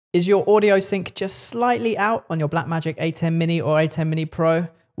Is your audio sync just slightly out on your Blackmagic ATEM Mini or ATEM Mini Pro?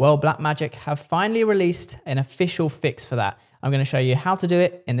 Well, Blackmagic have finally released an official fix for that. I'm going to show you how to do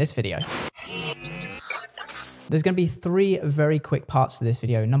it in this video. There's going to be three very quick parts to this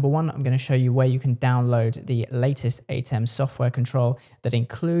video. Number one, I'm going to show you where you can download the latest ATEM software control that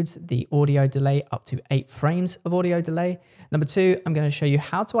includes the audio delay up to 8 frames of audio delay. Number two, I'm going to show you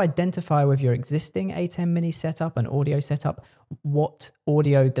how to identify with your existing ATEM Mini setup and audio setup what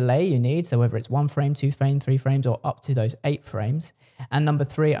audio delay you need. So whether it's 1 frame, 2 frames, 3 frames, or up to those 8 frames. And number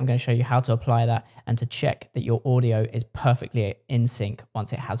three, I'm going to show you how to apply that and to check that your audio is perfectly in sync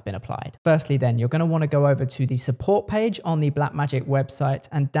once it has been applied. Firstly, then you're going to want to go over to the support page on the Blackmagic website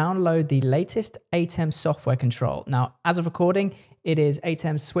and download the latest ATEM software control. Now, as of recording, it is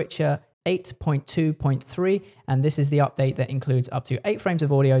ATEM Switcher 8.2.3, and this is the update that includes up to 8 frames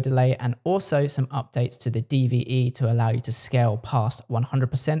of audio delay and also some updates to the DVE to allow you to scale past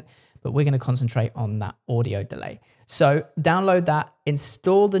 100%, but we're going to concentrate on that audio delay. So download that,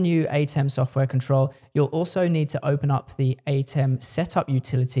 install the new ATEM software control. You'll also need to open up the ATEM setup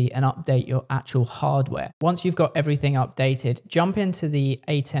utility and update your actual hardware. Once you've got everything updated, jump into the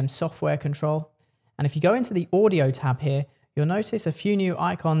ATEM software control, and if you go into the audio tab here, you'll notice a few new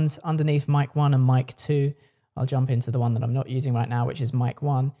icons underneath mic 1 and mic 2. I'll jump into the one that I'm not using right now, which is mic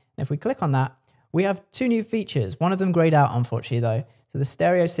 1. And if we click on that, we have 2 new features. One of them grayed out, unfortunately, though. So the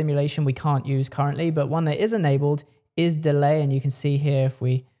stereo simulation we can't use currently, but one that is enabled is delay. And you can see here, if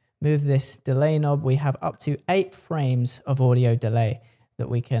we move this delay knob, we have up to 8 frames of audio delay that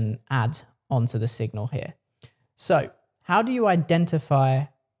we can add onto the signal here. So how do you identify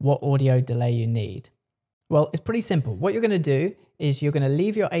what audio delay you need? Well, it's pretty simple. What you're going to do is you're going to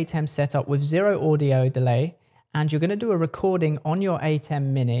leave your ATEM setup with 0 audio delay, and you're going to do a recording on your ATEM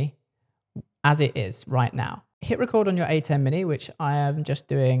Mini as it is right now. Hit record on your ATEM Mini, which I am just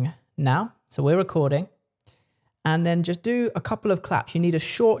doing now. So we're recording, and then just do a couple of claps. You need a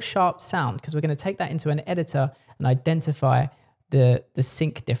short, sharp sound because we're going to take that into an editor and identify the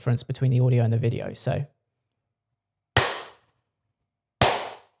sync difference between the audio and the video. So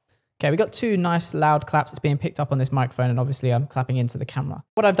okay, we got 2 nice loud claps. It's being picked up on this microphone, and obviously I'm clapping into the camera.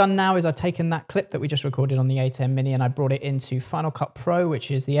 What I've done now is I've taken that clip that we just recorded on the ATEM Mini and I brought it into Final Cut Pro, which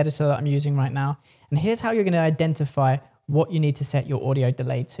is the editor that I'm using right now. And here's how you're going to identify what you need to set your audio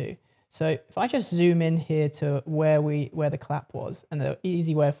delay to. So if I just zoom in here to where the clap was, and the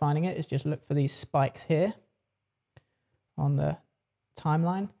easy way of finding it is just look for these spikes here on the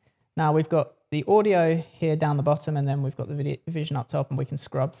timeline. Now we've got the audio here down the bottom, and then we've got the vision up top, and we can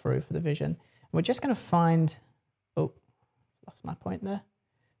scrub through for the vision. We're just going to find, oh, lost my point there.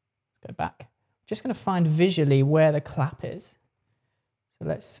 Let's go back. Just going to find visually where the clap is. So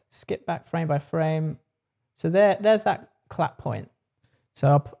let's skip back frame by frame. So there's that clap point.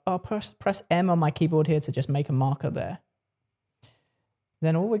 So I'll press M on my keyboard here to just make a marker there.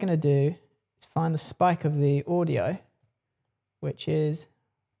 Then all we're going to do is find the spike of the audio, which is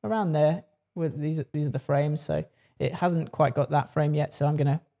around there. These are the frames, so it hasn't quite got that frame yet, so I'm going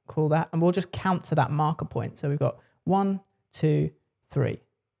to call that, and we'll just count to that marker point. So we've got 1, 2, 3.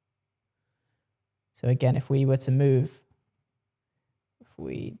 So again, if we were to move, if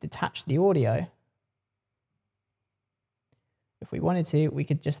we detach the audio, if we wanted to, we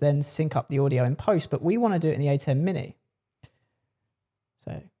could just then sync up the audio in post, but we want to do it in the ATEM Mini.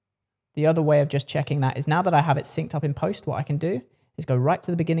 So the other way of just checking that is, now that I have it synced up in post, what I can do is go right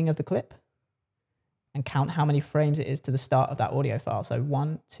to the beginning of the clip and count how many frames it is to the start of that audio file. So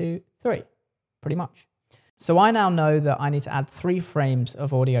 1, 2, 3, pretty much. So I now know that I need to add 3 frames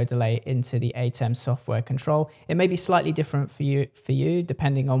of audio delay into the ATEM software control. It may be slightly different for you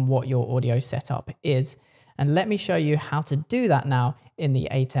depending on what your audio setup is. And let me show you how to do that now in the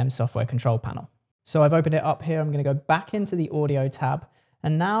ATEM software control panel. So I've opened it up here. I'm going to go back into the audio tab,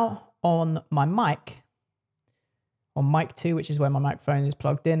 and now on my mic, on mic 2, which is where my microphone is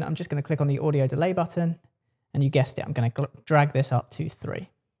plugged in, I'm just going to click on the audio delay button, and you guessed it, I'm going to drag this up to 3.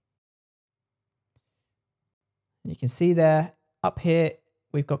 You can see there, up here,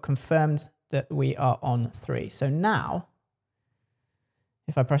 we've got confirmed that we are on 3. So now,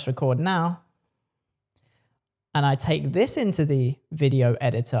 if I press record now, and I take this into the video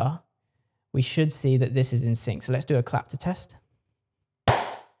editor, we should see that this is in sync. So let's do a clap to test.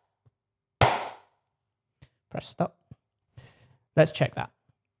 Press stop. Let's check that.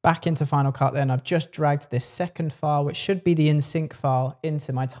 Back into Final Cut then, I've just dragged this second file, which should be the in sync file,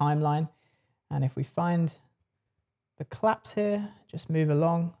 into my timeline. And if we find the claps here, just move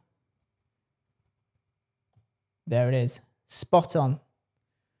along. There it is, spot on.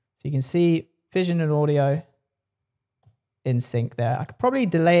 So you can see vision and audio in sync there. I could probably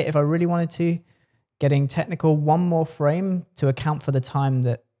delay it if I really wanted to. Getting technical, 1 more frame to account for the time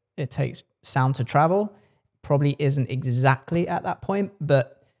that it takes sound to travel probably isn't exactly at that point,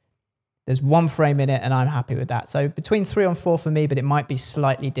 but there's 1 frame in it and I'm happy with that. So between 3 and 4 for me, but it might be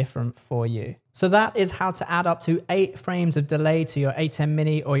slightly different for you. So that is how to add up to 8 frames of delay to your ATEM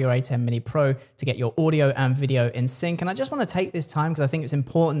Mini or your ATEM Mini Pro to get your audio and video in sync. And I just want to take this time because I think it's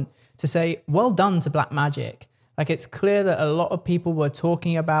important to say, well done to Blackmagic. Like, it's clear that a lot of people were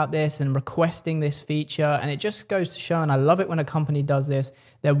talking about this and requesting this feature, and it just goes to show, and I love it when a company does this,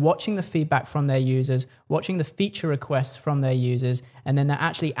 they're watching the feedback from their users, watching the feature requests from their users, and then they're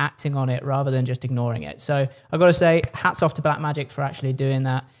actually acting on it rather than just ignoring it. So I've got to say, hats off to Blackmagic for actually doing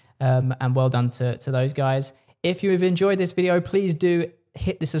that, and well done to those guys. If you've enjoyed this video, please do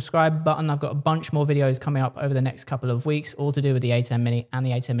hit the subscribe button. I've got a bunch more videos coming up over the next couple of weeks, all to do with the ATEM Mini and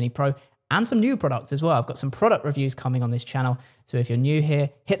the ATEM Mini Pro, and some new products as well. I've got some product reviews coming on this channel. So if you're new here,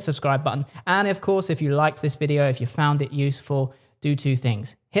 hit the subscribe button. And of course, if you liked this video, if you found it useful, do 2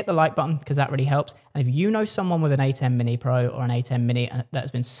 things. Hit the like button, because that really helps. And if you know someone with an ATEM Mini Pro or an ATEM Mini that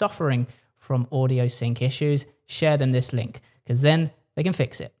has been suffering from audio sync issues, share them this link, because then they can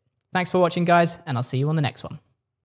fix it. Thanks for watching, guys, and I'll see you on the next one.